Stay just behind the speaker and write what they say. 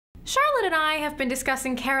Charlotte and I have been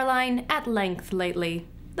discussing Caroline at length lately.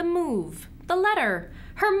 The move, the letter,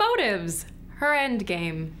 her motives, her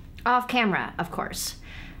endgame. Off camera, of course.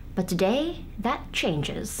 But today, that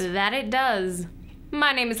changes. That it does.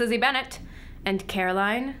 My name is Lizzie Bennet, and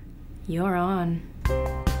Caroline, you're on.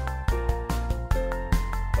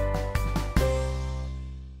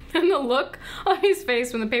 And the look on his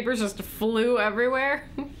face when the papers just flew everywhere,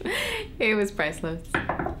 it was priceless.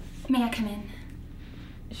 May I come in?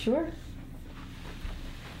 Sure.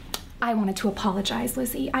 I wanted to apologize,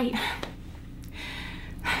 Lizzie. I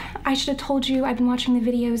should have told you I've been watching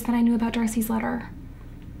the videos that I knew about Darcy's letter.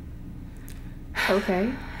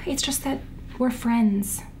 Okay. It's just that we're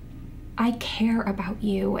friends. I care about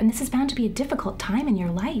you, and this is bound to be a difficult time in your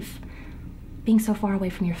life. Being so far away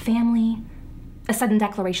from your family, a sudden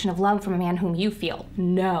declaration of love from a man whom you feel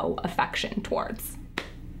no affection towards.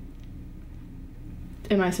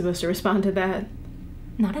 Am I supposed to respond to that?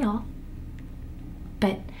 Not at all.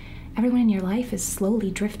 But everyone in your life is slowly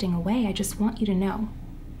drifting away. I just want you to know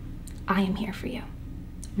I am here for you.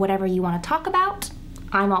 Whatever you want to talk about,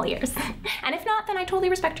 I'm all ears. And if not, then I totally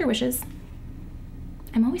respect your wishes.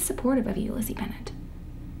 I'm always supportive of you, Lizzie Bennet.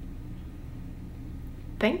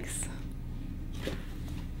 Thanks.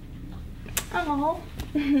 Oh.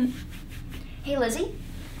 Hey, Lizzie.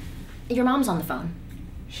 Your mom's on the phone.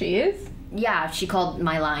 She is? Yeah, she called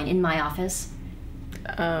my line in my office.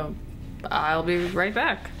 I'll be right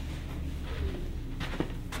back.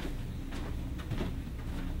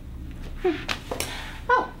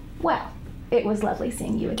 Oh, well, it was lovely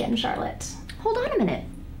seeing you again, Charlotte. Hold on a minute.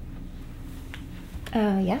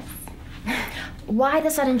 Yes? Why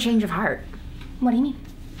the sudden change of heart? What do you mean?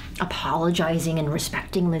 Apologizing and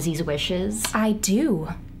respecting Lizzie's wishes. I do,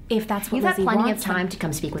 if that's what You've had Lizzie plenty of wants. time to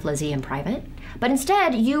come speak with Lizzie in private. But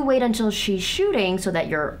instead, you wait until she's shooting so that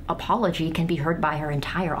your apology can be heard by her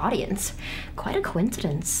entire audience. Quite a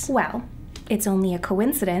coincidence. Well, it's only a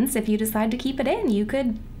coincidence if you decide to keep it in. You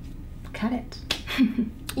could cut it.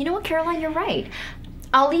 You know what, Caroline, you're right.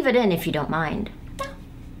 I'll leave it in if you don't mind. No,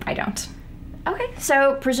 I don't. Okay,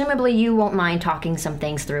 so presumably you won't mind talking some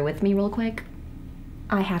things through with me real quick?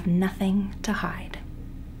 I have nothing to hide.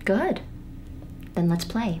 Good. Then let's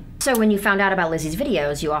play. So when you found out about Lizzie's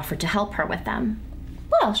videos, you offered to help her with them.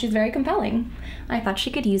 Well, she's very compelling. I thought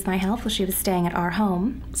she could use my help while she was staying at our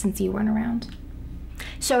home, since you weren't around.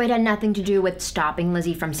 So it had nothing to do with stopping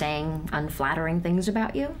Lizzie from saying unflattering things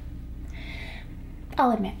about you?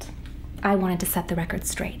 I'll admit, I wanted to set the record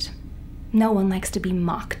straight. No one likes to be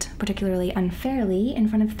mocked, particularly unfairly, in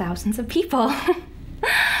front of thousands of people.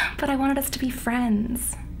 But I wanted us to be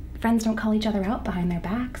friends. Friends don't call each other out behind their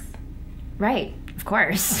backs. Right, of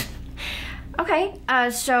course. Okay,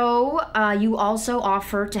 so you also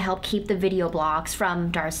offer to help keep the video blogs from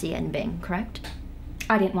Darcy and Bing, correct?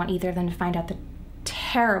 I didn't want either of them to find out the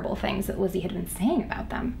terrible things that Lizzie had been saying about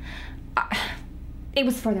them. It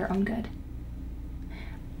was for their own good.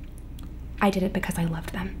 I did it because I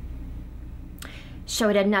loved them. So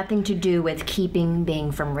it had nothing to do with keeping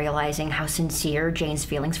Bing from realizing how sincere Jane's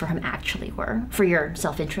feelings for him actually were, for your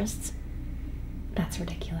self-interests? That's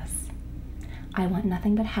ridiculous. I want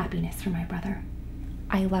nothing but happiness for my brother.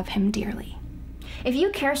 I love him dearly. If you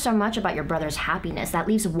care so much about your brother's happiness, that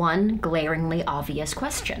leaves one glaringly obvious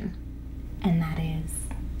question. And that is...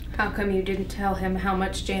 How come you didn't tell him how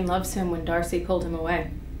much Jane loves him when Darcy pulled him away?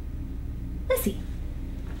 Lizzie,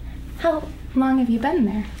 how long have you been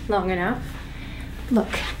there? Long enough. Look,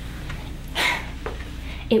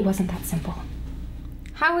 it wasn't that simple.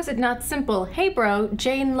 How is it not simple? Hey bro,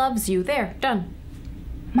 Jane loves you. There, done.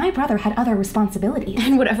 My brother had other responsibilities.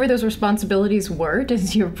 And whatever those responsibilities were,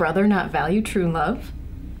 does your brother not value true love?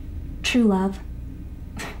 True love?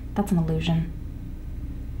 That's an illusion.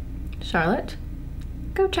 Charlotte,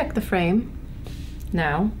 go check the frame.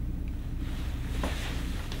 Now.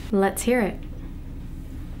 Let's hear it.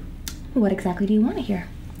 What exactly do you want to hear?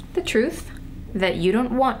 The truth. That you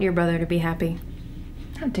don't want your brother to be happy.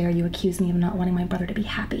 How dare you accuse me of not wanting my brother to be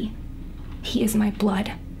happy? He is my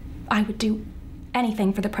blood. I would do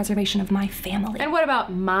anything for the preservation of my family. And what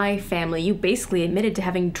about my family? You basically admitted to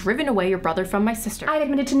having driven away your brother from my sister. I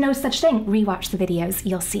admitted to no such thing. Rewatch the videos,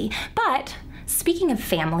 you'll see. But, speaking of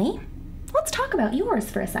family, let's talk about yours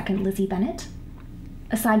for a second, Lizzie Bennet.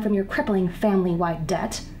 Aside from your crippling family-wide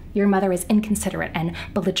debt, your mother is inconsiderate and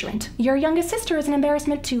belligerent. Your youngest sister is an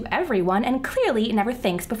embarrassment to everyone and clearly never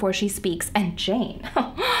thinks before she speaks. And Jane,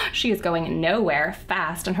 she is going nowhere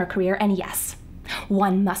fast in her career, and yes,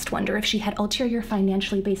 one must wonder if she had ulterior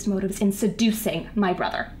financially based motives in seducing my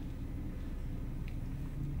brother.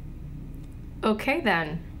 Okay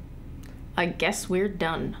then. I guess we're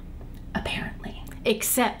done. Apparently.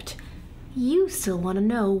 Except You still want to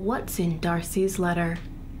know what's in Darcy's letter.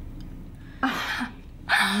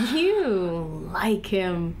 You like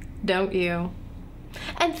him, don't you?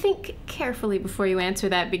 And think carefully before you answer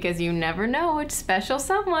that, because you never know which special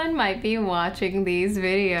someone might be watching these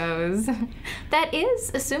videos. That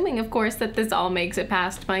is assuming, of course, that this all makes it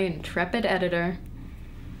past my intrepid editor.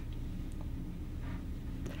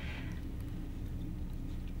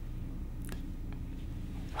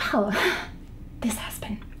 Well, this has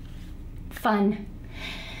been fun.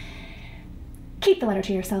 Keep the letter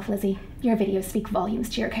to yourself, Lizzie. Your videos speak volumes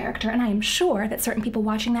to your character, and I am sure that certain people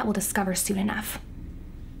watching that will discover soon enough.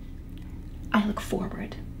 I look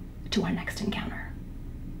forward to our next encounter.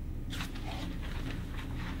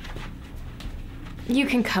 You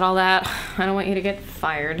can cut all that. I don't want you to get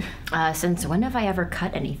fired. Since when have I ever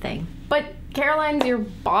cut anything? But Caroline's your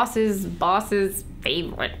boss's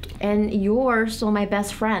favorite. And you're still my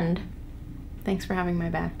best friend. Thanks for having my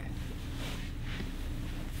back.